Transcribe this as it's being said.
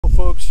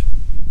folks,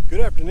 good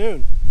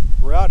afternoon.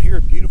 We're out here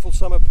at beautiful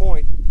Summit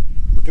Point.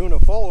 We're doing a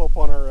follow-up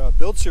on our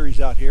build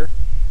series out here,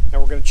 and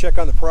we're going to check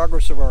on the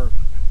progress of our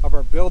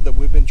build that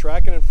we've been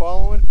tracking and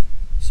following.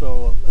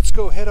 So let's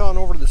go head on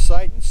over to the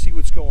site and see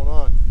what's going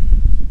on.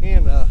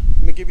 And let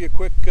me give you a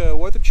quick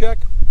weather check.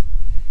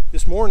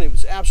 This morning it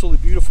was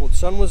absolutely beautiful. The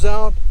sun was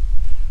out,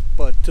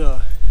 but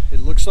it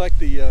looks like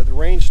the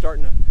rain's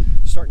starting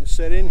to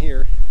set in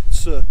here.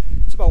 It's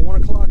about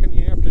 1 o'clock in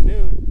the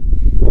afternoon.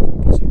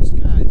 You can see the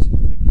skies.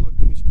 Take a look.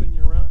 Let me spin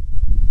you around.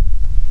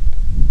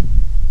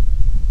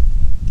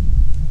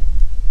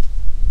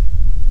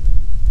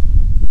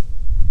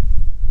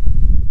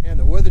 And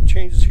the weather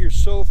changes here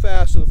so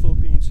fast in the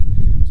Philippines.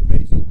 It's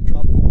amazing, the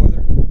tropical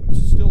weather. But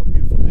it's still a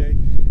beautiful day.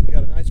 We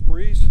got a nice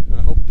breeze.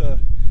 I hope the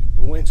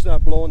wind's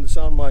not blowing the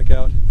sound mic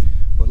out.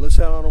 But let's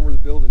head on over to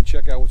the building and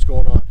check out what's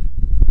going on.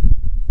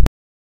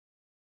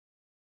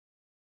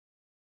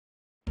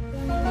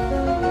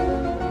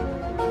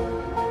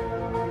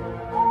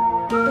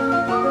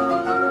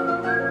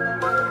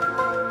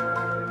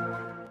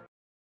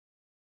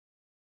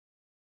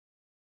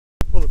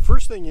 Well, the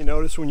first thing you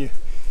notice when you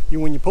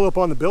pull up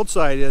on the build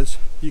site is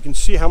you can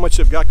see how much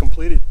they've got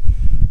completed.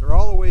 They're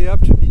all the way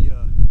up to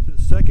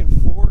the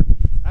second floor.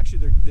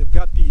 Actually, they've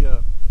got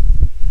the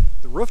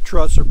roof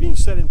truss are being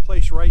set in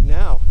place right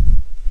now,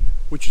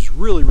 which is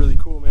really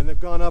cool, man. They've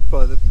gone up.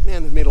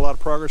 They've made a lot of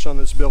progress on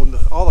this building.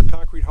 All the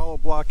concrete hollow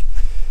block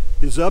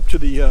is up to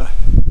the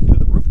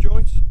roof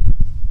joints,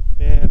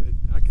 and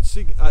I can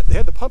see they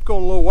had the pump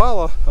going a little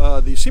while,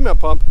 the cement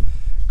pump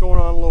going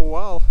on a little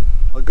while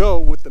ago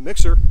with the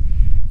mixer,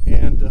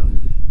 and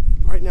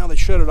right now they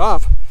shut it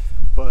off.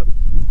 But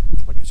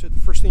like I said, the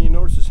first thing you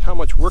notice is how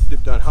much work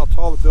they've done, how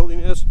tall the building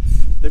is.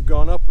 They've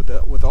gone up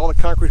with all the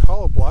concrete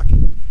hollow block,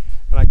 and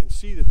I can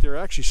see that they're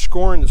actually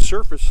scoring the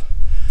surface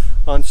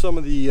on some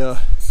of the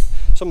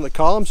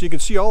columns. You can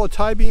see all the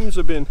tie beams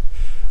have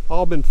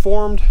all been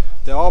formed.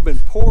 They've all been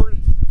poured,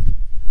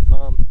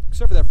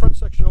 except for that front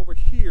section over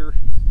here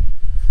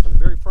on the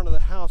very front of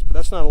the house. But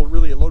that's not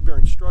really a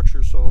load-bearing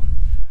structure, so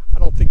I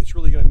don't think it's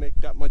really going to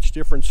make that much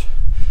difference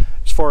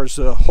as far as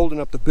holding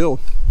up the build.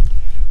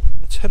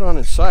 Let's head on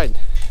inside,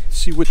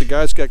 see what the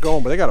guys got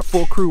going. But they got a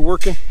full crew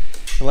working,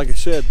 and like I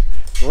said,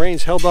 the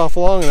rain's held off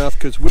long enough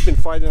because we've been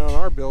fighting on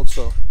our build.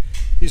 So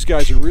these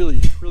guys are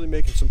really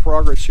making some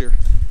progress here.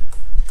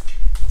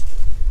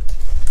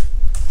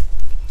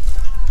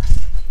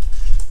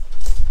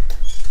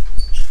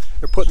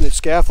 They're putting the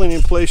scaffolding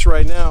in place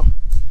right now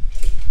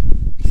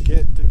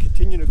to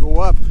continue to go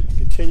up,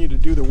 continue to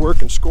do the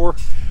work and score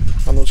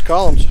on those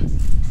columns.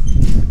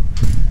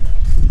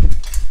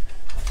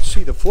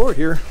 See the floor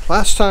here.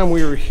 Last time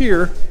we were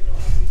here,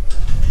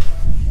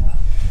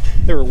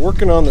 they were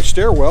working on the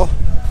stairwell.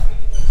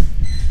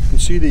 You can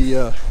see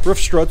the roof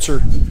struts,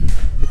 or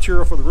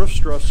material for the roof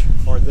struts,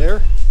 are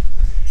there,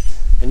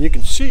 and you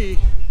can see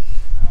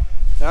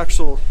the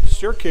actual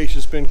staircase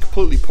has been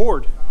completely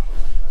poured.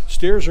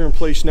 Stairs are in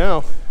place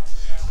now,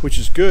 which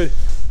is good.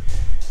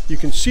 You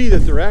can see that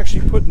they're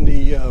actually putting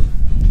the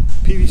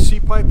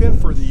PVC pipe in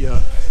for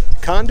the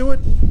conduit.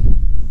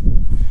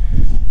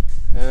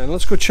 And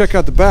let's go check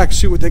out the back,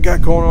 see what they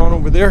got going on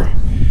over there.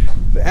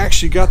 They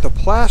actually got the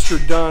plaster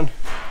done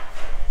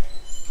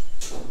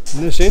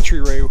in this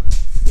entryway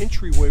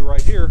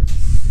right here.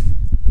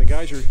 And the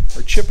guys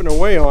are chipping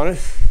away on it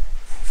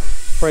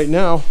right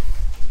now.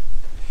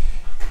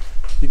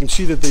 You can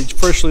see that they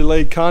freshly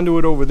laid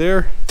conduit over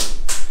there,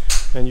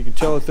 and you can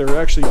tell that they're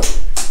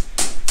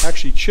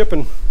actually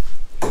chipping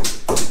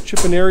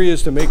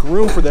areas to make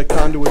room for that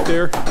conduit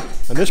there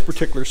on this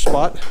particular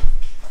spot.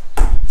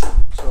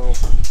 So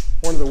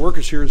one of the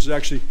workers here is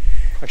actually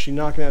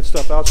knocking that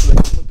stuff out so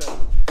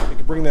they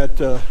can bring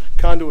that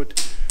conduit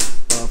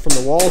from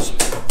the walls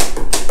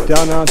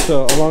down out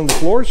along the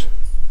floors.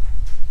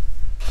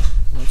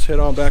 Let's head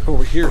on back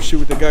over here, see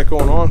what they got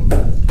going on.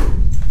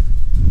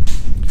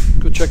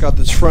 Go check out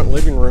this front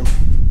living room.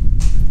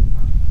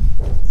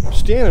 I'm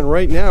standing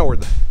right now where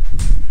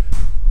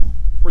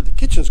the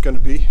kitchen's going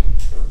to be,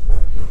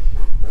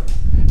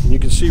 and you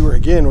can see where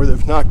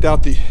they've knocked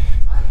out the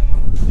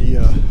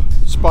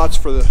spots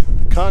for the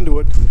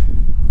conduit.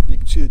 You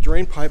can see the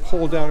drain pipe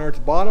hole down there at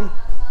the bottom.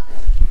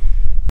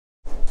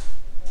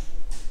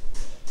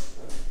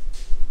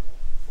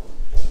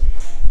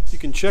 You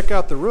can check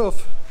out the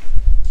roof.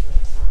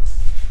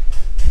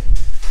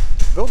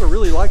 The builder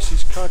really likes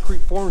these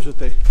concrete forms that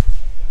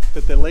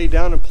they lay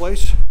down in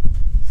place.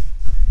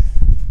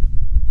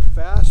 They're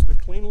fast, they're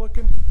clean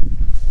looking,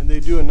 and they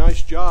do a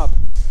nice job.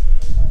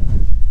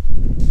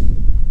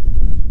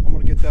 I'm going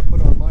to get that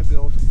put on my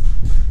build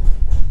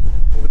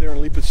over there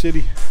in Lipa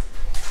City.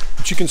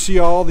 But you can see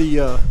all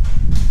the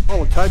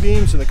tie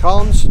beams and the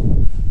columns.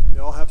 They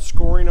all have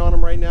scoring on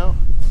them right now,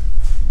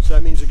 so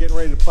that means they're getting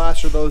ready to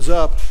plaster those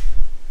up.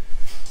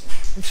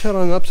 Let's head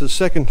on up to the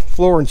second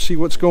floor and see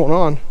what's going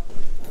on.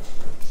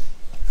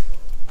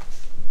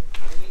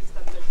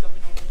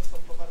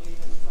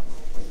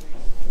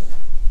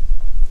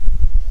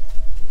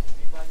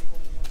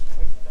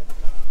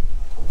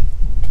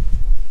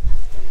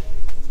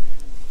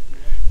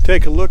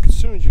 take a look. As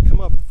soon as you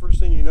come up, the first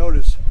thing you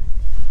notice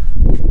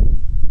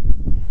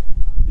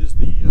is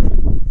the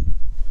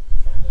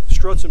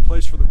struts in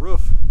place for the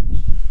roof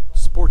to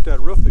support that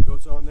roof that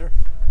goes on there.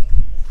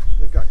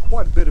 They've got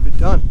quite a bit of it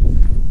done.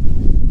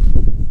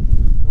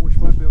 I wish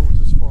my bill was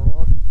this far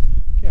along.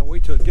 Can't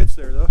wait till it gets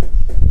there though.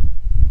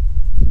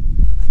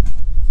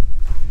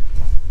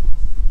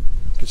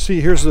 You can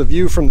see here's the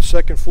view from the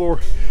second floor,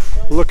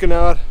 looking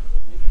out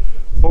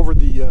over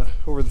the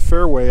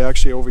fairway.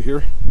 Actually, over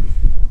here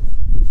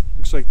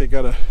looks like they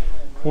got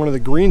one of the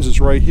greens is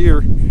right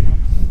here,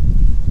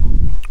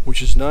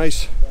 which is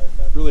nice,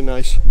 really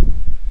nice.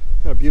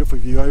 Got a beautiful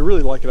view. I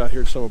really like it out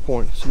here at Summit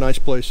Point. It's a nice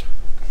place.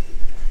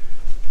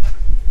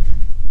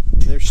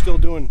 They're still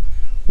doing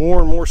more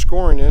and more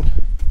scoring in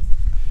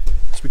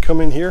as we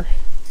come in here.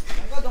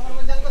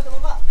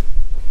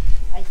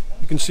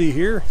 You can see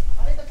here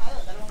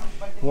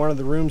one of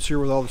the rooms here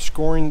with all the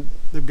scoring.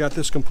 They've got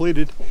this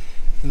completed,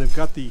 and they've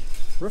got the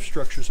roof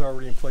structures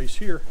already in place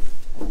here.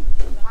 I'm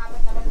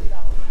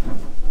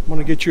going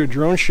to get you a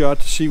drone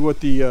shot to see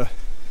what the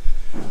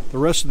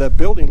rest of that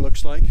building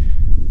looks like,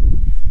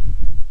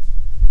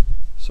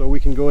 so we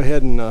can go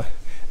ahead and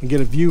get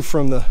a view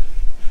from the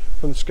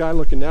sky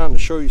looking down to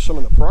show you some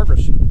of the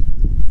progress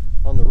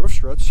on the roof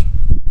struts.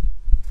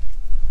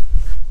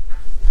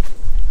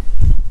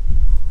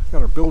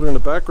 Got our builder in the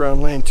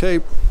background laying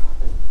tape.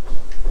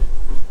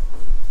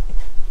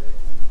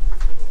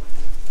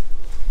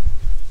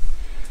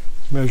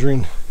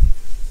 Measuring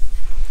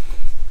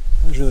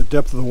the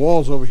depth of the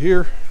walls over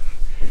here.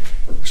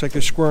 Looks like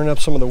they're squaring up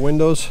some of the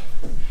windows.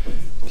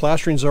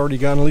 Plastering's already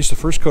gone, at least the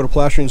first coat of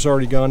plastering's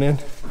already gone in.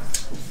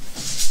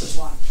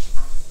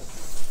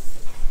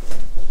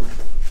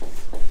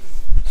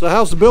 So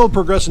how's the build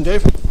progressing,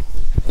 Dave?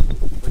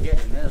 We're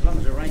getting there, as long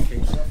as the rain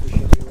keeps up, we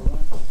should be alright.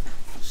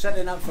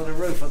 Setting up for the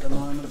roof at the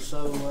moment,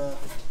 so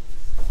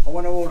I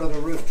want to order the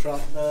roof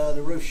truck,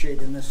 the roof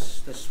sheet in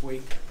this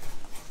week.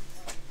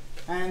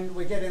 And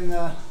we're getting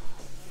the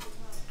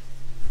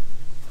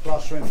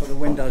plastering for the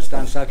windows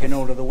done, so I can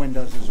order the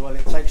windows as well.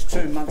 It takes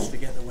 2 months to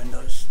get the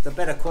windows, the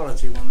better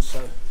quality ones.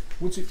 So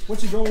what's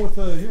he going with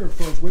here as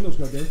far as windows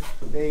go, Dave?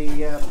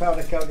 The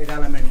powder coated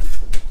aluminium.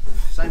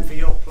 Same for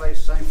York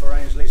Place, same for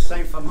Ainsley,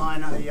 same for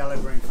mine at Yellow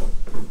Greenfield.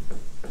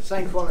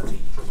 Same quality.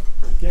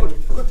 Good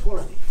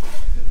quality.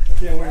 I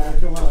can't wait to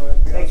come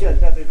out. They're good,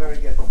 they'll be very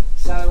good.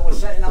 So we're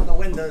setting up the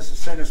windows as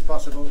soon as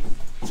possible.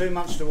 2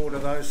 months to order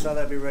those, so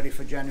they'll be ready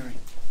for January.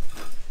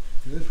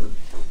 Good.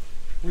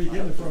 Where are you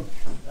getting it from?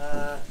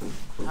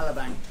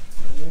 Alabang.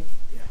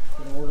 Yeah.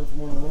 Gonna order from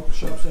one of the local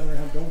shops down there,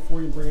 have it done for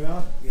you and bring it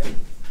out? Yeah.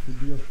 Good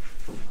deal.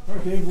 All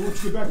right, Dave, well,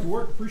 let's get back to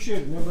work.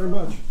 Appreciate it, man, very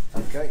much.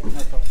 Okay, no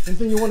problem.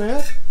 Anything you want to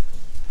add?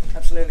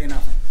 Absolutely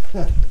nothing.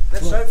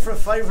 Let's hope for a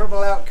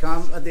favourable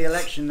outcome at the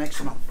election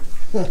next month.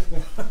 Well,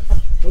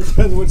 it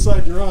depends on which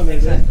side you're on there,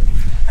 exactly.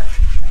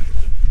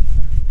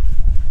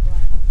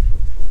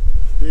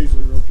 Dave's a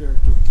real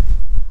character.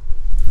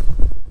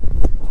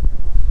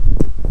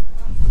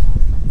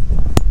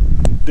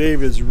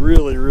 Dave is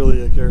really,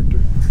 really a character.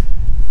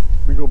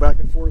 We go back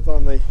and forth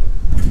on the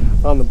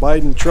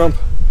Biden-Trump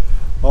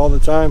all the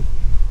time.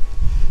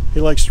 He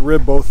likes to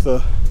rib both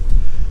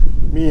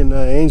me and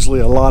Ainsley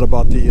a lot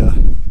about the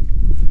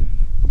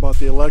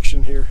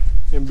election here,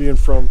 him being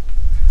from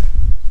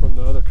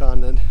the other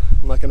continent.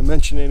 I'm not going to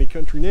mention any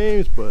country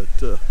names, but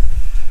it's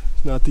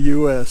not the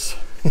U.S.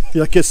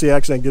 I guess the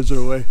accent gives it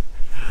away.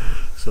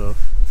 So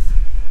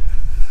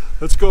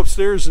let's go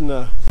upstairs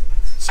and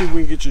see if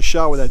we can get you a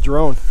shot with that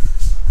drone.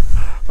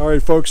 All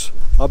right, folks,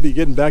 I'll be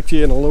getting back to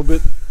you in a little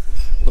bit,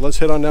 but let's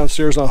head on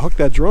downstairs and I'll hook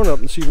that drone up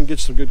and see if we can get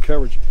some good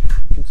coverage.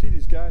 You can see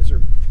these guys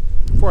are,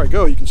 before I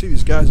go, you can see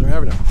these guys are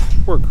having to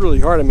work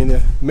really hard. I mean,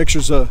 the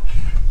mixers give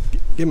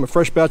them a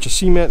fresh batch of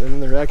cement and then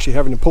they're actually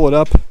having to pull it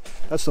up.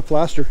 That's the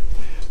plaster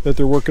that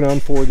they're working on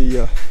for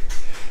the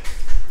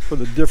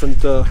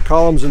different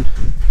columns and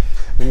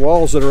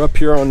walls that are up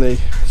here on the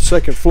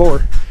second floor.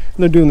 And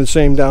they're doing the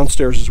same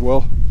downstairs as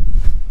well.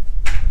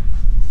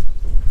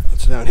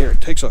 That's down here.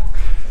 It takes a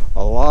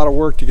lot of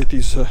work to get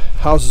these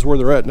houses where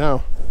they're at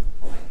now.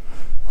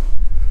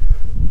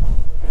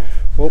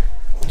 Well,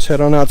 let's head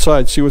on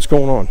outside, see what's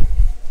going on.